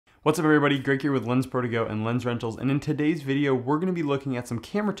What's up everybody, Greg here with Lens Pro to Go and Lens Rentals, and in today's video we're going to be looking at some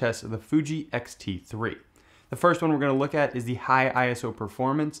camera tests of the Fuji X-T3. The first one we're going to look at is the high ISO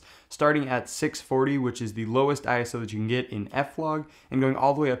performance, starting at 640, which is the lowest ISO that you can get in F-Log, and going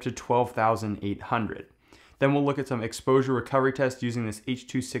all the way up to 12,800. Then we'll look at some exposure recovery tests using this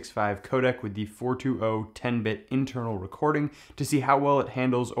H.265 codec with the 420 10-bit internal recording to see how well it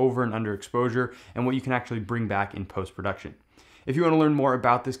handles over and under exposure and what you can actually bring back in post-production. If you want to learn more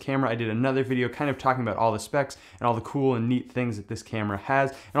about this camera, I did another video kind of talking about all the specs and all the cool and neat things that this camera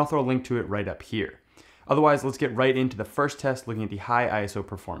has, and I'll throw a link to it right up here. Otherwise, let's get right into the first test looking at the high ISO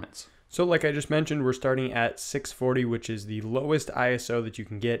performance. So like I just mentioned, we're starting at 640, which is the lowest ISO that you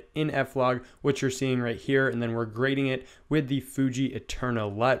can get in F-Log, which you're seeing right here, and then we're grading it with the Fuji Eterna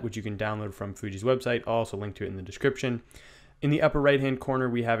LUT, which you can download from Fuji's website. I'll also link to it in the description. In the upper right-hand corner,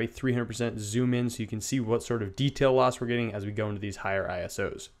 we have a 300% zoom in, so you can see what sort of detail loss we're getting as we go into these higher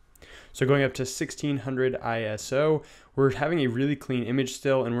ISOs. So going up to 1600 ISO, we're having a really clean image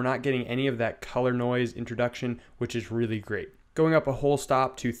still, and we're not getting any of that color noise introduction, which is really great. Going up a whole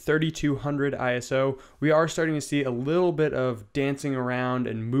stop to 3200 ISO, we are starting to see a little bit of dancing around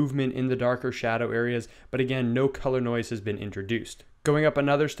and movement in the darker shadow areas, but again, no color noise has been introduced. Going up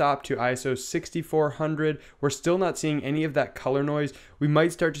another stop to ISO 6400, we're still not seeing any of that color noise. We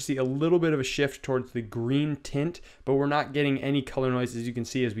might start to see a little bit of a shift towards the green tint, but we're not getting any color noise, as you can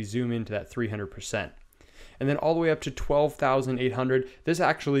see as we zoom into that 300%. And then all the way up to 12,800, this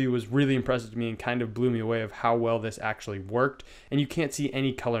actually was really impressive to me and kind of blew me away of how well this actually worked. And you can't see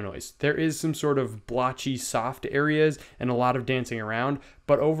any color noise. There is some sort of blotchy, soft areas and a lot of dancing around,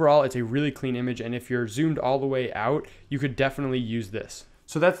 but overall it's a really clean image, and if you're zoomed all the way out, you could definitely use this.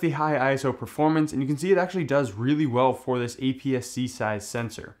 So that's the high ISO performance, and you can see it actually does really well for this APS-C size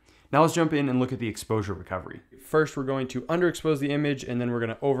sensor. Now let's jump in and look at the exposure recovery. First, we're going to underexpose the image, and then we're going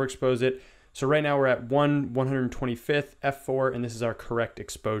to overexpose it. So right now we're at 1/125th f4, and this is our correct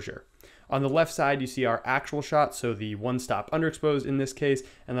exposure. On the left side, you see our actual shot, so the one stop underexposed in this case,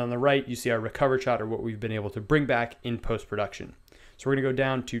 and on the right, you see our recovered shot, or what we've been able to bring back in post-production. So we're gonna go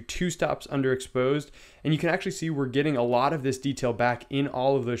down to 2 stops underexposed, and you can actually see we're getting a lot of this detail back in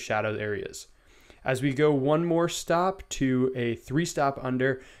all of those shadow areas. As we go one more stop to a 3 stop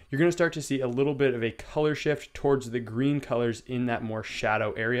under, you're going to start to see a little bit of a color shift towards the green colors in that more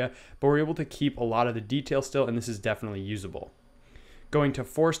shadow area, but we're able to keep a lot of the detail still, and this is definitely usable. Going to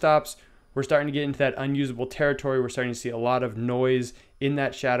 4 stops, we're starting to get into that unusable territory. We're starting to see a lot of noise in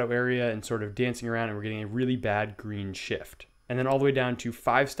that shadow area and sort of dancing around, and we're getting a really bad green shift. And then all the way down to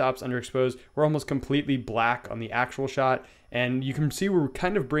 5 stops underexposed, we're almost completely black on the actual shot, and you can see we're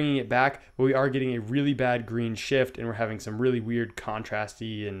kind of bringing it back, but we are getting a really bad green shift, and we're having some really weird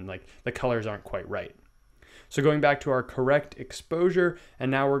contrasty, and like the colors aren't quite right. So going back to our correct exposure,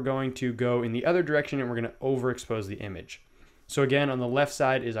 and now we're going to go in the other direction, and we're going to overexpose the image. So again, on the left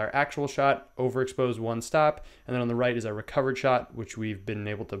side is our actual shot, overexposed 1 stop, and then on the right is our recovered shot, which we've been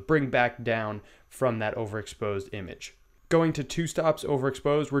able to bring back down from that overexposed image. Going to 2 stops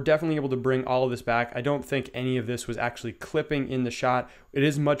overexposed, we're definitely able to bring all of this back. I don't think any of this was actually clipping in the shot. It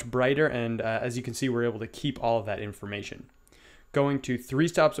is much brighter, and as you can see, we're able to keep all of that information. Going to 3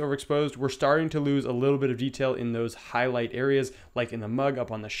 stops overexposed, we're starting to lose a little bit of detail in those highlight areas, like in the mug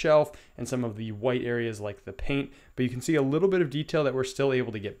up on the shelf, and some of the white areas like the paint, but you can see a little bit of detail that we're still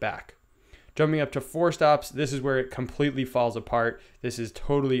able to get back. Jumping up to 4 stops, this is where it completely falls apart. This is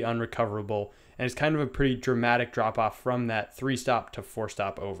totally unrecoverable, and it's kind of a pretty dramatic drop off from that 3 stop to 4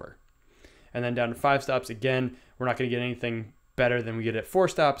 stop over. And then down to 5 stops, again, we're not going to get anything better than we get at 4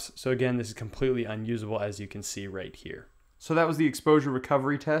 stops. So again, this is completely unusable, as you can see right here. So that was the exposure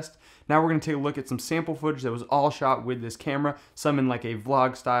recovery test. Now we're going to take a look at some sample footage that was all shot with this camera, some in like a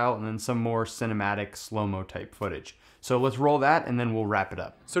vlog style, and then some more cinematic slow-mo type footage. So let's roll that, and then we'll wrap it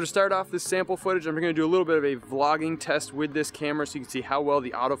up. So to start off this sample footage, I'm going to do a little bit of a vlogging test with this camera so you can see how well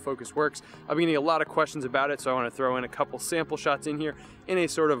the autofocus works. I've been getting a lot of questions about it, so I want to throw in a couple sample shots in here in a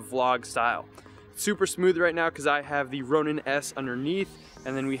sort of vlog style. Super smooth right now because I have the Ronin S underneath,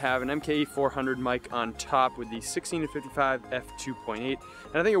 and then we have an MKE 400 mic on top with the 16-55 f2.8, and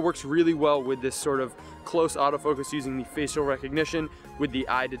I think it works really well with this sort of close autofocus using the facial recognition with the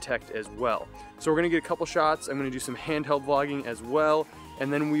eye detect as well. So we're going to get a couple shots. I'm going to do some handheld vlogging as well,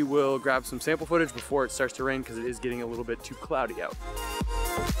 and then we will grab some sample footage before it starts to rain because it is getting a little bit too cloudy out.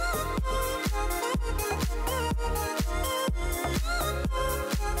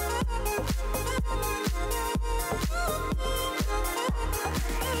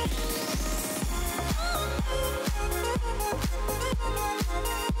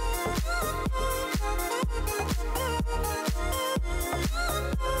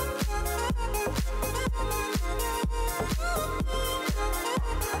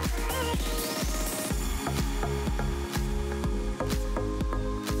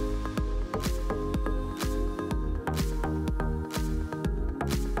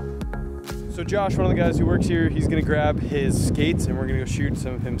 So Josh, one of the guys who works here, he's gonna grab his skates and we're gonna go shoot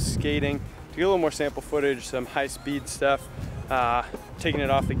some of him skating to get a little more sample footage, some high-speed stuff. Taking it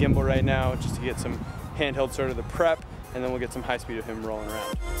off the gimbal right now just to get some handheld sort of the prep, and then we'll get some high speed of him rolling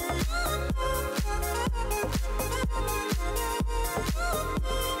around.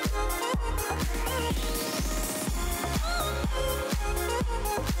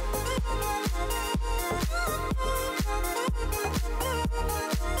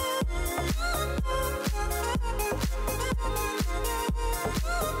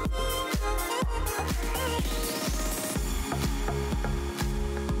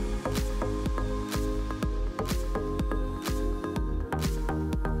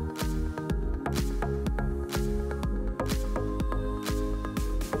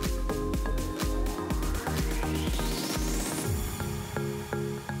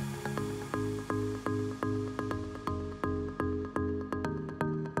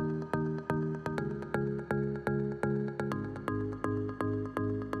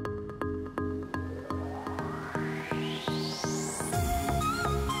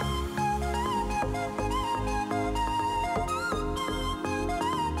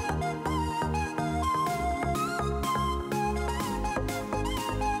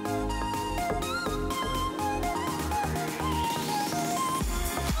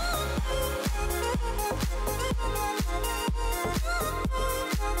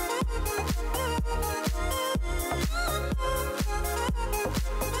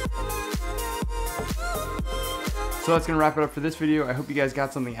 So that's going to wrap it up for this video. I hope you guys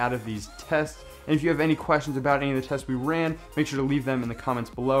got something out of these tests. And if you have any questions about any of the tests we ran, make sure to leave them in the comments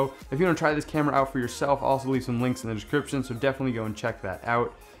below. If you want to try this camera out for yourself, I'll also leave some links in the description, so definitely go and check that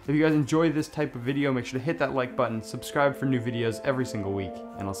out. If you guys enjoy this type of video, make sure to hit that like button, subscribe for new videos every single week,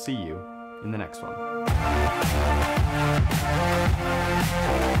 and I'll see you in the next one.